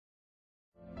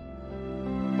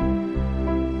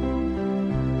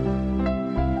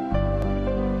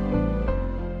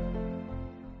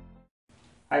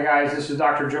Hi guys, this is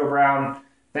Dr. Joe Brown.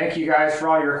 Thank you guys for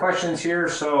all your questions here.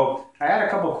 So I had a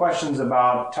couple questions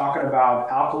about talking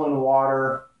about alkaline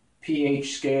water,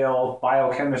 pH scale,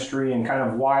 biochemistry, and kind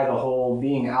of why the whole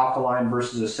being alkaline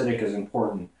versus acidic is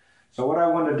important. So what I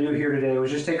want to do here today was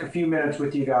just take a few minutes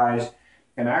with you guys,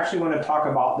 and I actually want to talk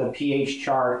about the pH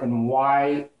chart and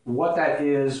what that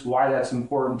is, why that's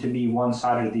important to be one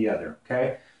side or the other,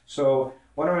 okay? So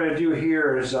what I'm going to do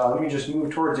here is, let me just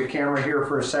move towards the camera here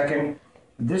for a second.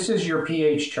 This is your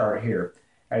pH chart here.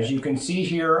 As you can see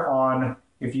here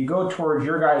if you go towards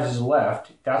your guys'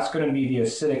 left, that's going to be the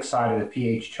acidic side of the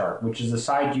pH chart, which is the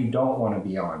side you don't want to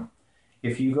be on.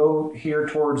 If you go here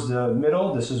towards the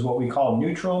middle, this is what we call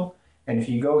neutral. And if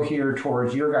you go here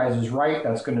towards your guys' right,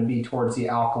 that's going to be towards the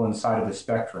alkaline side of the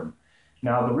spectrum.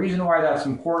 Now, the reason why that's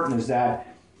important is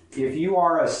that if you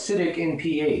are acidic in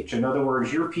pH, in other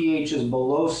words, your pH is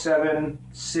below 7,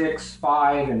 6,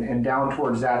 5, and down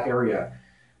towards that area,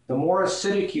 the more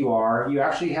acidic you are, you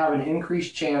actually have an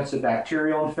increased chance of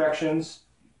bacterial infections,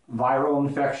 viral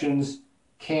infections,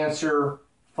 cancer,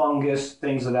 fungus,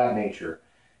 things of that nature.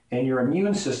 And your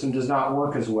immune system does not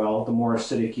work as well the more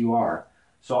acidic you are.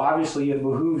 So obviously it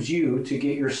behooves you to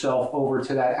get yourself over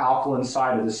to that alkaline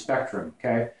side of the spectrum,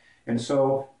 okay? And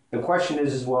so the question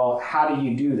is, well, how do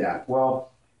you do that?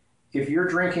 Well, if you're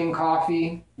drinking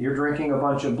coffee, you're drinking a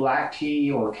bunch of black tea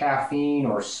or caffeine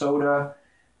or soda,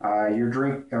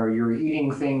 you're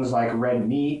eating things like red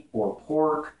meat or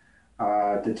pork,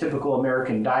 the typical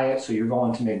American diet, so you're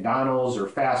going to McDonald's or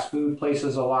fast food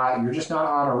places a lot, you're just not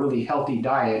on a really healthy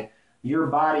diet, your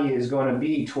body is going to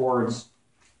be towards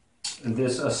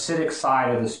this acidic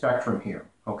side of the spectrum here,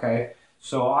 okay?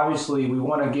 So obviously we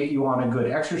want to get you on a good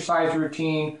exercise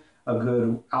routine, a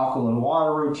good alkaline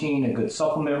water routine, a good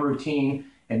supplement routine,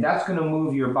 and that's going to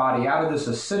move your body out of this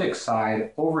acidic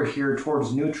side over here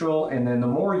towards neutral, and then the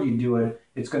more you do it,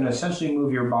 it's going to essentially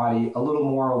move your body a little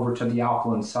more over to the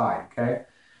alkaline side, okay?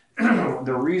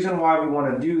 The reason why we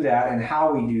want to do that and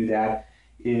how we do that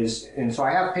is, and so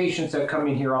I have patients that come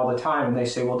in here all the time and they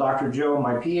say, well, Dr. Joe,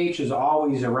 my pH is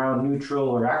always around neutral,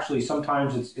 or actually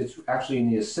sometimes it's actually in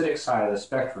the acidic side of the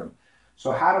spectrum.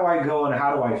 So how do I go and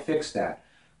how do I fix that?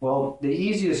 Well, the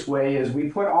easiest way is we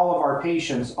put all of our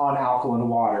patients on alkaline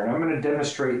water, and I'm going to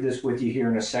demonstrate this with you here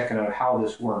in a second of how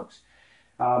this works.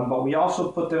 But we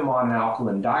also put them on an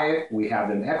alkaline diet, we have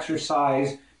them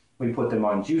exercise, we put them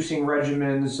on juicing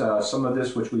regimens, some of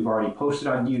this which we've already posted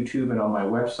on YouTube and on my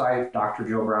website,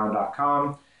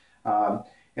 drjoebrown.com.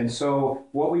 And so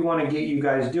what we want to get you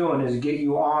guys doing is get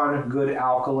you on good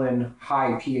alkaline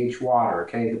high pH water,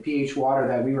 okay? The pH water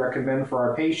that we recommend for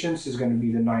our patients is going to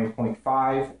be the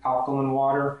 9.5 alkaline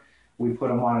water. We put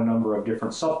them on a number of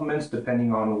different supplements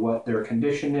depending on what their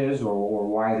condition is or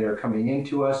why they're coming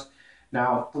into us.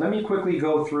 Now, let me quickly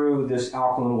go through this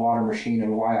alkaline water machine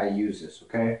and why I use this,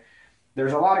 okay?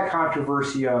 There's a lot of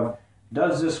controversy of,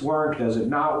 does this work, does it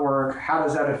not work, how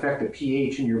does that affect the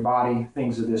pH in your body,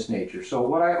 things of this nature. So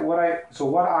what I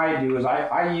do is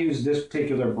I use this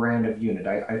particular brand of unit.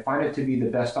 I find it to be the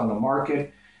best on the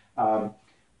market.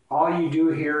 All you do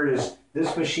here is,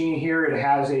 this machine here, it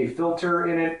has a filter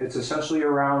in it. It's essentially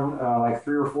around like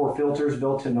 3 or 4 filters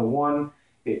built into one.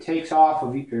 It takes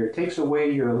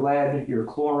away your lead, your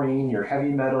chlorine, your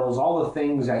heavy metals, all the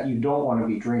things that you don't want to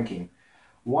be drinking.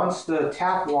 Once the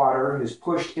tap water is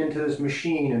pushed into this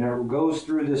machine and it goes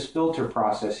through this filter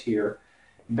process here,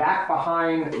 back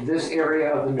behind this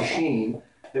area of the machine,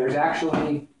 there's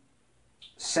actually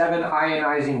 7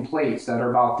 ionizing plates that are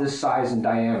about this size in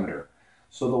diameter.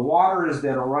 So the water is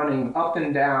then running up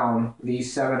and down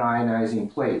these 7 ionizing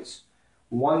plates.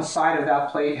 One side of that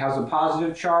plate has a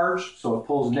positive charge, so it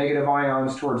pulls negative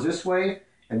ions towards this way,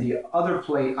 and the other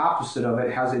plate opposite of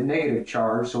it has a negative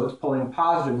charge, so it's pulling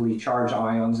positively charged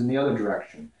ions in the other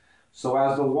direction. So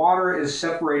as the water is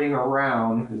separating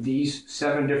around these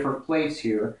 7 different plates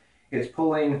here, it's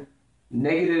pulling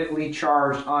negatively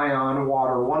charged ion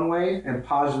water one way and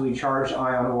positively charged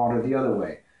ion water the other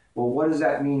way. Well, what does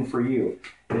that mean for you?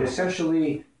 It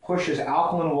essentially pushes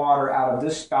alkaline water out of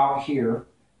this spout here,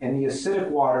 and the acidic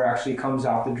water actually comes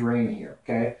out the drain here,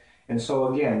 okay? And so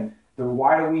again,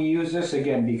 why do we use this?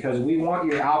 Again, because we want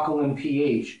your alkaline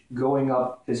pH going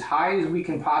up as high as we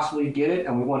can possibly get it,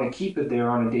 and we want to keep it there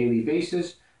on a daily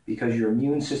basis because your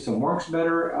immune system works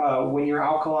better when you're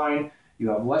alkaline. You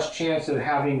have less chance of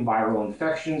having viral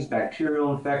infections,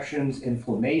 bacterial infections,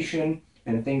 inflammation,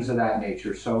 and things of that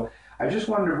nature. So I just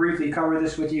wanted to briefly cover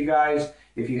this with you guys.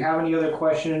 If you have any other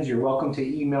questions, you're welcome to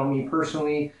email me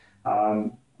personally.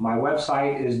 My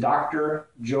website is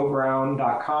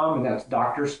drjoebrown.com, and that's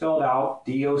doctor spelled out,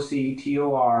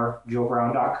 D-O-C-T-O-R,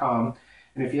 joebrown.com.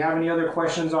 And if you have any other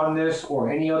questions on this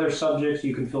or any other subjects,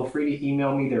 you can feel free to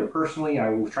email me there personally. I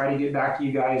will try to get back to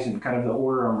you guys in kind of the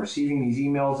order I'm receiving these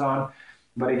emails on.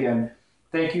 But again,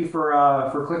 thank you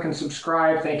for clicking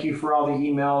subscribe. Thank you for all the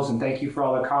emails, and thank you for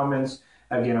all the comments.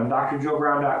 Again, I'm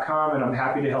drjoebrown.com, and I'm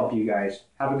happy to help you guys.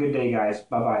 Have a good day, guys.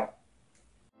 Bye-bye.